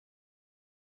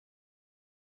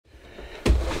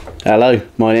Hello,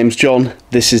 my name's John,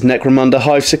 this is Necromunda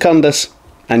Hive Secundus,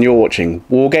 and you're watching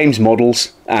Wargames,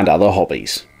 Models and Other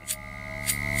Hobbies.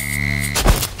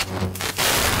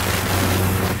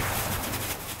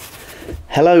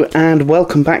 Hello and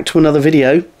welcome back to another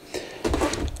video.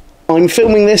 I'm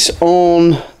filming this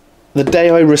on the day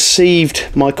I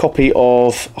received my copy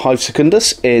of Hive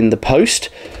Secundus in the post.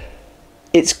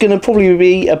 It's going to probably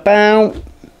be about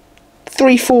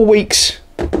 3-4 weeks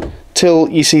till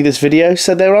you see this video,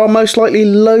 so there are most likely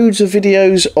loads of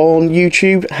videos on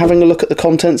YouTube having a look at the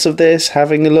contents of this,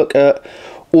 having a look at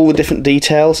all the different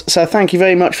details. So thank you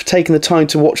very much for taking the time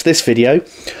to watch this video.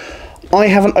 I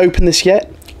haven't opened this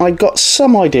yet. I got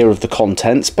some idea of the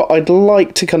contents, but I'd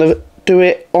like to kind of do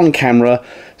it on camera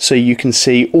so you can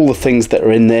see all the things that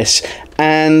are in this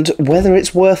and whether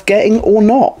it's worth getting or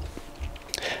not.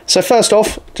 So first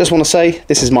off, just want to say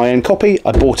this is my own copy.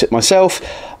 I bought it myself.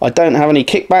 I don't have any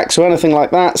kickbacks or anything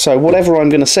like that, so whatever I'm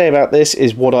going to say about this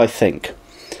is what I think.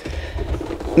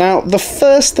 Now, the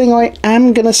first thing I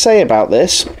am going to say about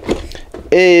this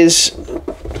is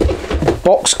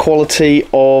box quality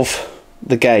of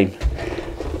the game.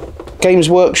 Games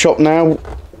Workshop now,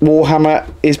 Warhammer,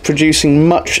 is producing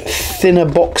much thinner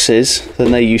boxes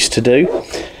than they used to do.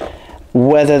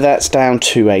 Whether that's down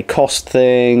to a cost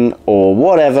thing or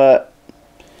whatever,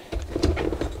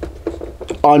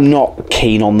 I'm not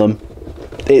keen on them.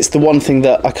 It's the one thing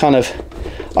that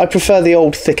I prefer the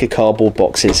old thicker cardboard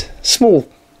boxes. Small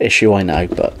issue, I know,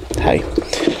 but hey.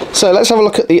 So let's have a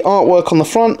look at the artwork on the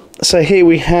front. So here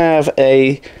we have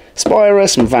a Spira,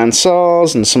 some Van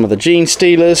Sars and some of the Gene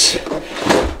Stealers.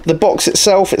 The box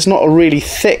itself, it's not a really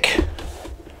thick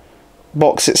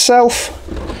box itself.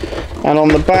 And on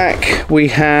the back we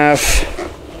have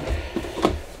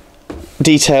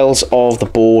details of the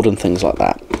board and things like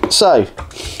that. So,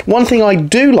 one thing I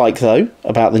do like though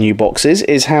about the new boxes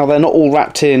is how they're not all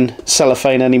wrapped in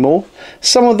cellophane anymore.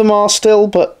 Some of them are still,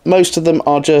 but most of them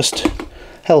are just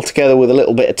held together with a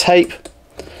little bit of tape.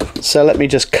 So let me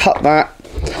just cut that.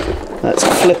 Let's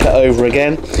flip it over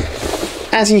again.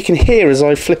 As you can hear as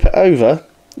I flip it over,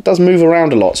 it does move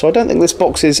around a lot, so I don't think this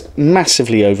box is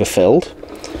massively overfilled.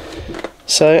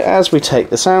 So as we take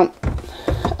this out,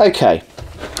 okay,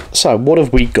 so what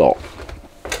have we got?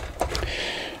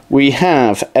 We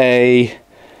have a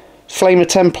flamer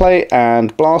template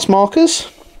and blast markers.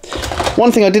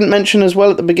 One thing I didn't mention as well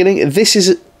at the beginning, this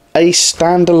is a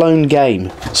standalone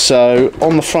game. So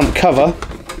on the front cover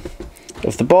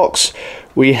of the box,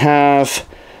 we have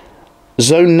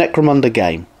Zone Necromunda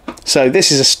game. So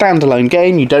this is a standalone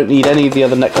game, you don't need any of the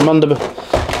other Necromunda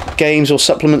games or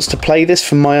supplements to play this,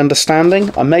 from my understanding.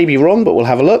 I may be wrong, but we'll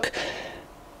have a look.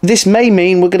 This may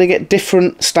mean we're going to get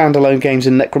different standalone games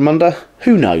in Necromunda.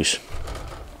 Who knows?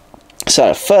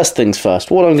 So first things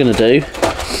first, what I'm going to do,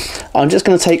 I'm just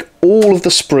going to take all of the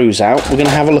sprues out. We're going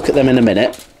to have a look at them in a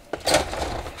minute.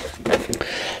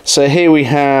 So here we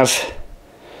have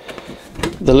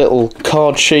the little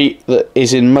card sheet that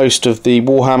is in most of the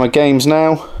Warhammer games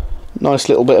now. Nice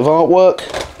little bit of artwork.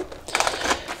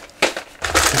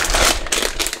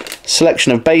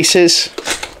 Selection of bases.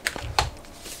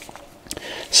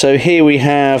 So here we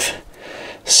have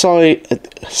Hive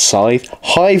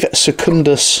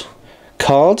Secundus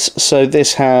cards. So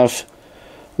this have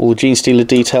all the Gene Stealer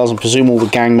details and presume all the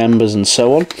gang members and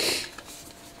so on.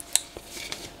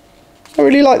 I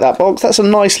really like that box. That's a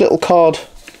nice little card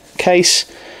case.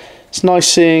 It's nice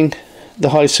seeing the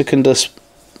Hive Secundus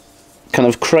kind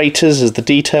of craters as the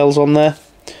details on there.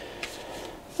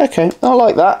 Okay, I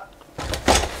like that.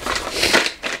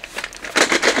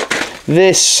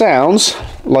 This sounds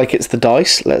like it's the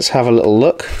dice. Let's have a little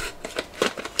look.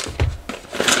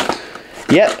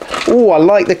 Yep. Oh, I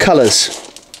like the colours.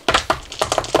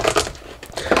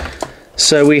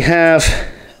 So we have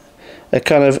a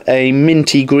kind of a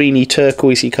minty, greeny,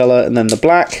 turquoisey colour, and then the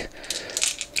black.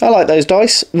 I like those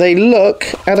dice. They look,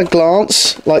 at a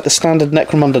glance, like the standard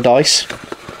Necromunda dice.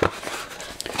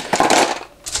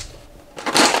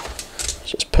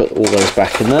 Just put all those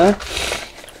back in there.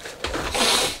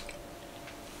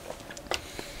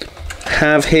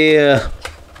 Have here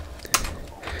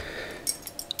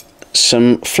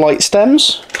some flight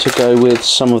stems to go with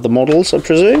some of the models, I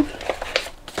presume.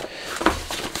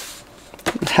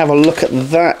 Have a look at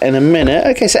that in a minute.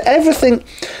 Okay, so everything,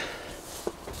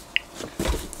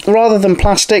 rather than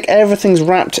plastic, everything's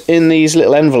wrapped in these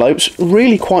little envelopes.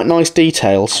 Really quite nice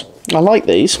details. I like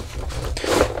these.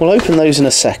 We'll open those in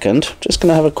a second. Just going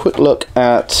to have a quick look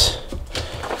at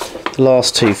the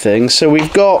last two things. So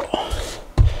we've got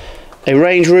a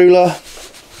range ruler,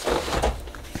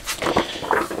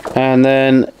 And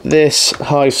then this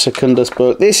Hive Secundus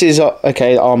book. This is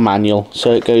okay, our manual,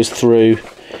 so it goes through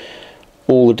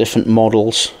all the different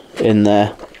models in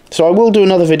there. So I will do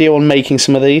another video on making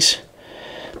some of these.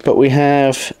 But we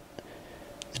have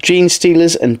the Gene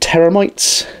Stealers and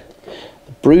Terramites,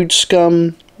 the Brood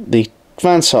Scum, the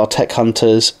Vansar Tech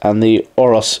Hunters, and the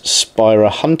Oros Spira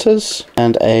Hunters,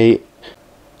 and a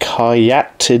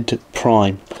Kayatid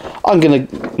Prime. I'm going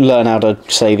to learn how to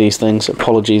say these things.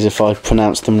 Apologies if I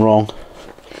pronounce them wrong.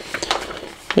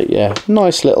 But yeah,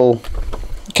 nice little...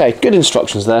 Okay, good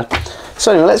instructions there.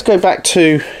 So anyway, let's go back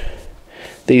to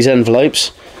these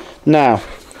envelopes. Now,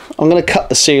 I'm going to cut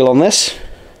the seal on this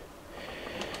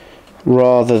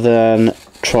rather than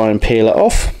try and peel it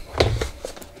off.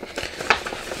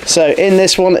 So in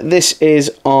this one, this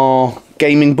is our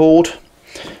gaming board.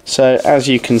 So as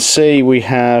you can see, we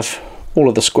have all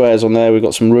of the squares on there. We've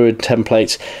got some ruined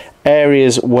templates,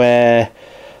 areas where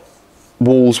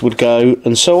walls would go,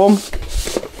 and so on.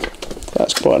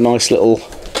 That's quite a nice little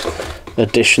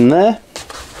addition there.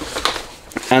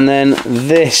 And then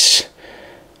this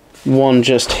one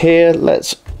just here,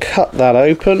 let's cut that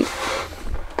open.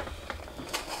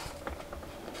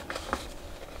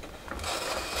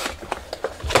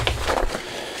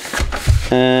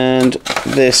 And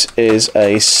this is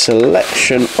a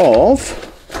selection of...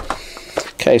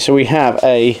 Okay, so we have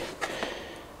a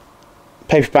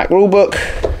paperback rulebook,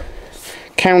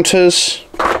 counters,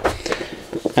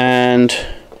 and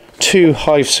 2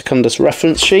 Hive Secundus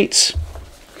reference sheets.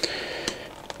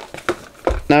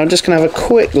 Now I'm just going to have a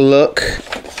quick look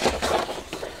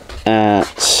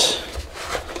at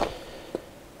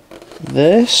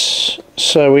this.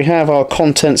 So we have our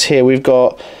contents here. We've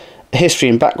got a history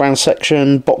and background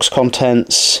section, box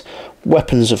contents,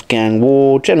 weapons of gang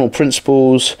war, general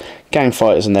principles, gang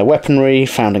fighters and their weaponry,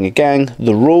 founding a gang,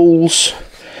 the rules,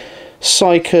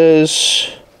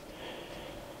 psychers,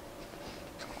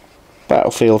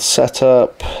 battlefield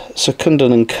setup,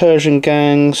 Secundan incursion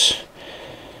gangs.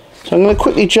 So I'm going to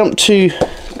quickly jump to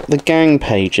the gang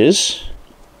pages.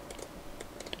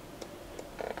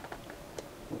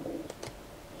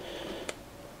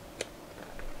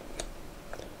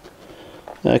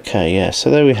 Okay, yeah, so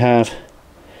there we have,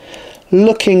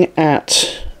 looking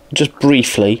at, just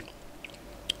briefly,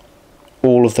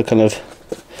 all of the kind of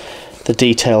the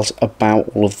details about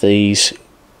all of these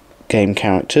game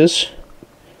characters.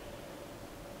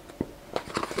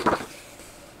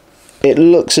 It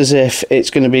looks as if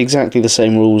it's going to be exactly the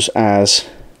same rules as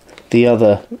the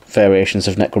other variations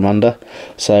of Necromunda,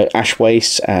 so Ash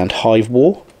Wastes and Hive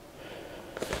War.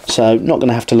 So not going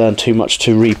to have to learn too much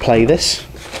to replay this.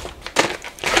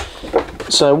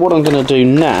 So what I'm going to do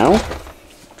now,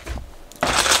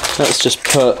 let's just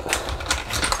put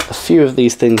a few of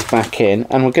these things back in,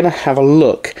 and we're going to have a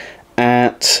look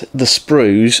at the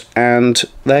sprues and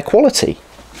their quality.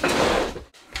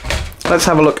 Let's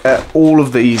have a look at all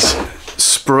of these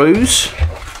sprues.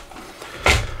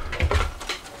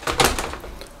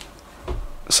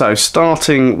 So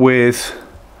starting with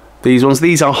these ones,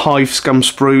 these are Hive Scum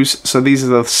sprues, so these are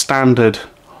the standard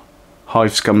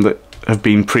Hive Scum that have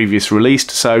been previously released,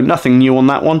 so nothing new on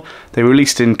that one. They were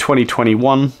released in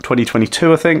 2021,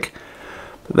 2022 I think.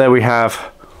 But there we have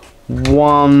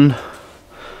 1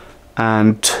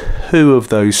 and 2 of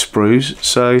those sprues,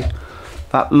 so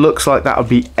that looks like that would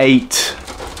be 8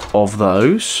 of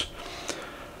those.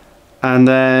 And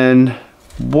then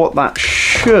what that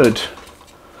should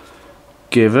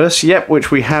give us, yep, which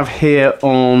we have here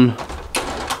on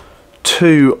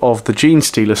 2 of the Gene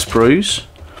Stealer sprues.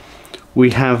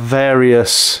 We have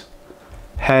various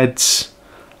heads,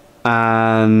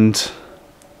 and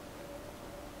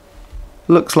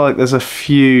looks like there's a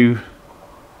few,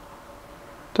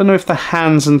 don't know if the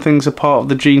hands and things are part of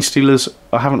the Gene Stealers.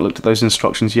 I haven't looked at those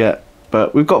instructions yet,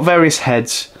 but we've got various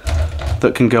heads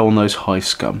that can go on those Hive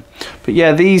Scum. But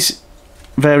yeah, these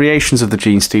variations of the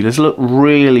Gene Stealers look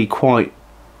really quite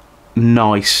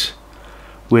nice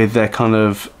with their kind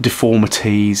of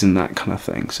deformities and that kind of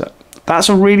thing. So that's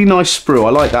a really nice sprue. I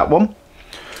like that one.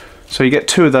 So you get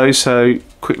 2 of those. So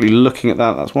quickly looking at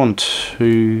that, that's 1,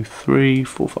 2, 3,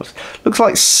 4, 5. Looks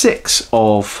like 6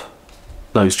 of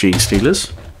those Gene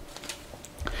Stealers.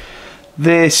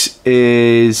 This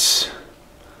is,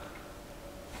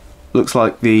 looks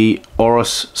like the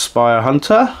Oros Spire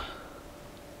Hunter.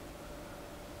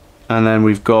 And then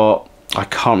we've got, I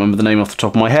can't remember the name off the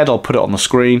top of my head, I'll put it on the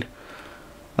screen.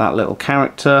 That little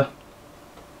character.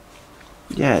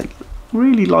 Yeah,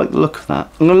 really like the look of that.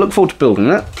 I'm going to look forward to building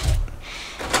that.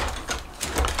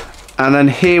 And then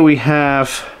here we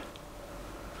have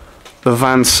the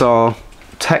Vansar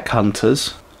Tech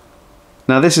Hunters.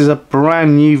 Now this is a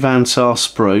brand new Vansar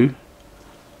sprue,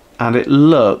 and it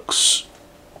looks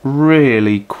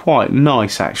really quite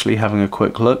nice actually, having a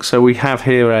quick look. So we have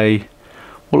here a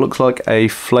what looks like a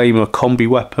flamer combi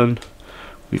weapon.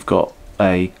 We've got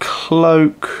a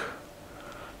cloak.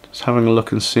 Just having a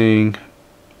look and seeing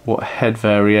what head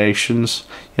variations.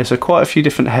 Yeah, so quite a few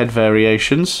different head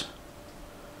variations.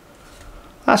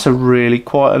 That's a really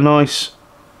quite a nice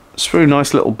sprue,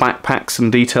 nice little backpacks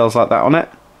and details like that on it.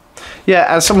 Yeah,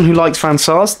 as someone who likes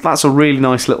Vansars, that's a really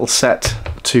nice little set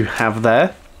to have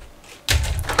there.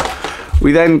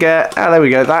 We then get, there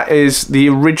we go, that is the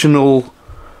original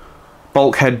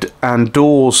bulkhead and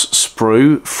doors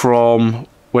sprue from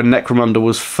when Necromunda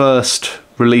was first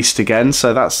released again.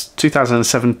 So that's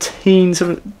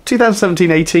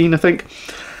 2017-18, I think.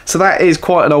 So that is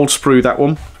quite an old sprue, that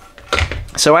one.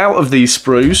 So out of these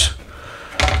sprues,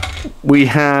 we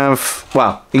have,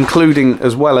 well, including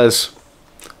as well as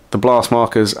the blast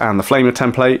markers and the flamer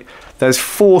template, there's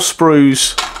 4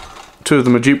 sprues, 2 of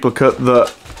them are duplicate,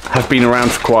 that have been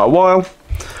around for quite a while.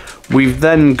 We've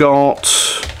then got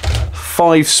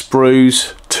 5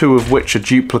 sprues, 2 of which are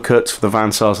duplicates for the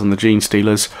Vansars and the Gene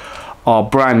Stealers, are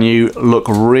brand new, look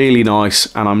really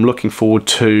nice, and I'm looking forward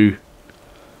to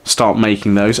start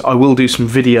making those. I will do some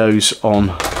videos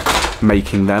on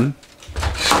making them.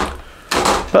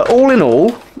 But all in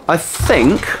all, I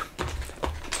think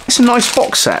it's a nice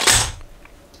box set.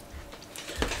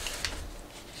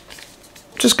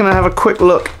 Just going to have a quick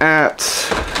look at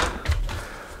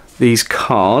these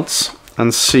cards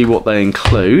and see what they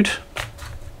include.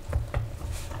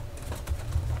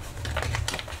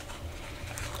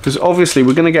 Because obviously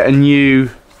we're going to get a new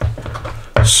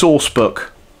source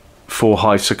book for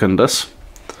Hive Secundus.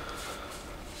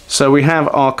 So we have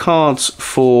our cards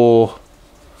for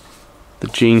the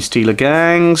Gene Stealer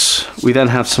gangs. We then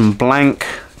have some blank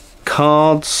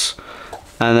cards,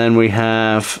 and then we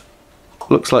have,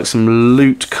 looks like some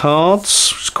loot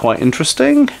cards, which is quite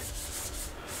interesting.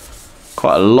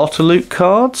 Quite a lot of loot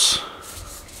cards.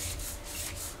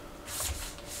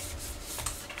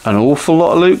 An awful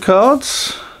lot of loot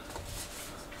cards.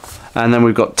 And then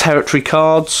we've got territory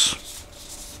cards.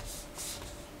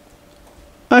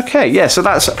 Okay, yeah, so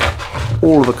that's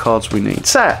all of the cards we need.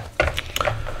 So,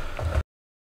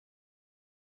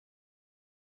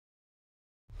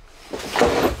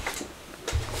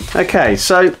 okay,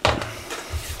 so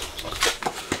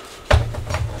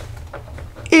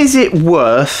is it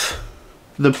worth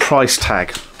the price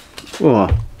tag? Oh,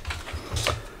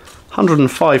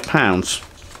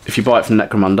 £105 if you buy it from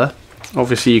Necromunda.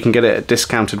 Obviously you can get it at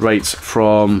discounted rates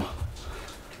from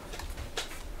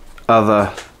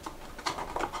other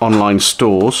online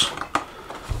stores,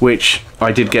 which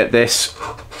I did get this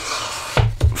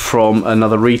from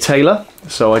another retailer,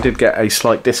 so I did get a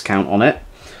slight discount on it.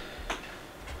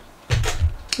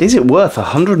 Is it worth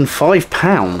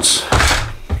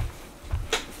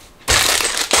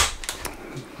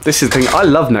 £105? This is the thing, I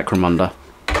love Necromunda.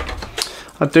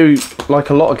 I do like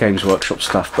a lot of Games Workshop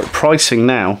stuff, but pricing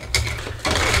now.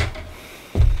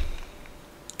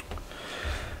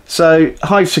 So,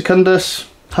 Hive Secundus,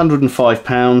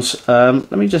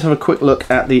 £105. Let me just have a quick look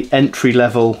at the entry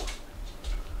level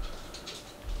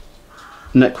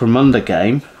Necromunda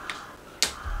game.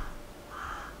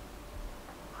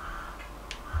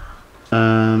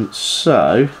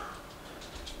 So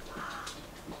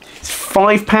it's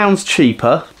 £5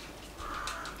 cheaper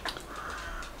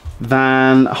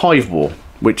than Hive War,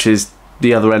 which is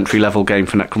the other entry level game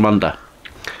for Necromunda.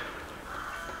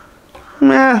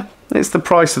 Yeah, it's the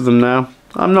price of them now.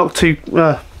 I'm not too...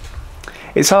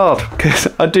 it's hard, because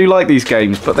I do like these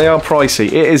games, but they are pricey.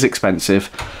 It is expensive.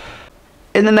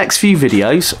 In the next few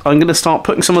videos, I'm going to start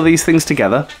putting some of these things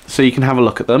together, so you can have a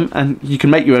look at them, and you can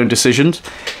make your own decisions.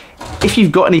 If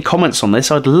you've got any comments on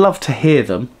this, I'd love to hear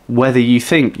them, whether you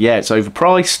think, yeah, it's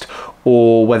overpriced,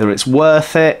 or whether it's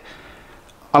worth it.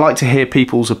 I like to hear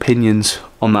people's opinions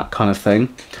on that kind of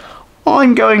thing.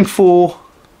 I'm going for...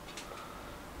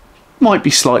 might be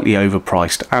slightly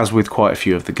overpriced, as with quite a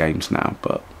few of the games now,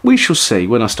 but we shall see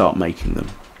when I start making them.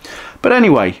 But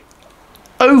anyway,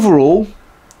 overall,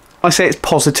 I say it's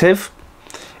positive.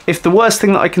 If the worst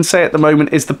thing that I can say at the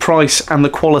moment is the price and the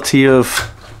quality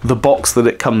of the box that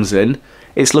it comes in,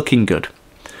 it's looking good.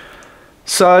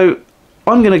 So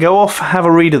I'm going to go off, have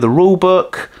a read of the rule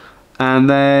book, and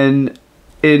then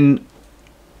in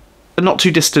a not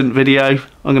too distant video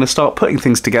I'm going to start putting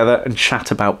things together and chat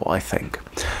about what I think.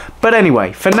 But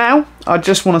anyway, for now I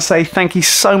just want to say thank you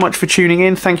so much for tuning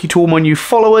in. Thank you to all my new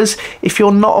followers. If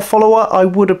you're not a follower, I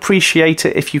would appreciate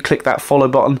it if you click that follow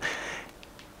button.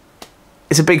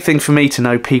 It's a big thing for me to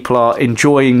know people are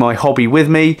enjoying my hobby with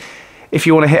me. If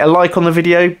you want to hit a like on the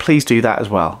video, please do that as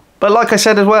well. But like I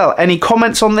said as well, any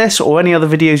comments on this or any other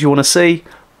videos you want to see,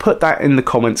 put that in the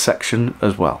comments section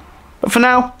as well. But for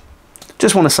now,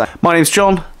 just want to say, my name's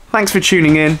John, thanks for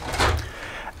tuning in,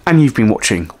 and you've been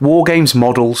watching War Games,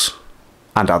 Models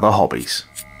and Other Hobbies.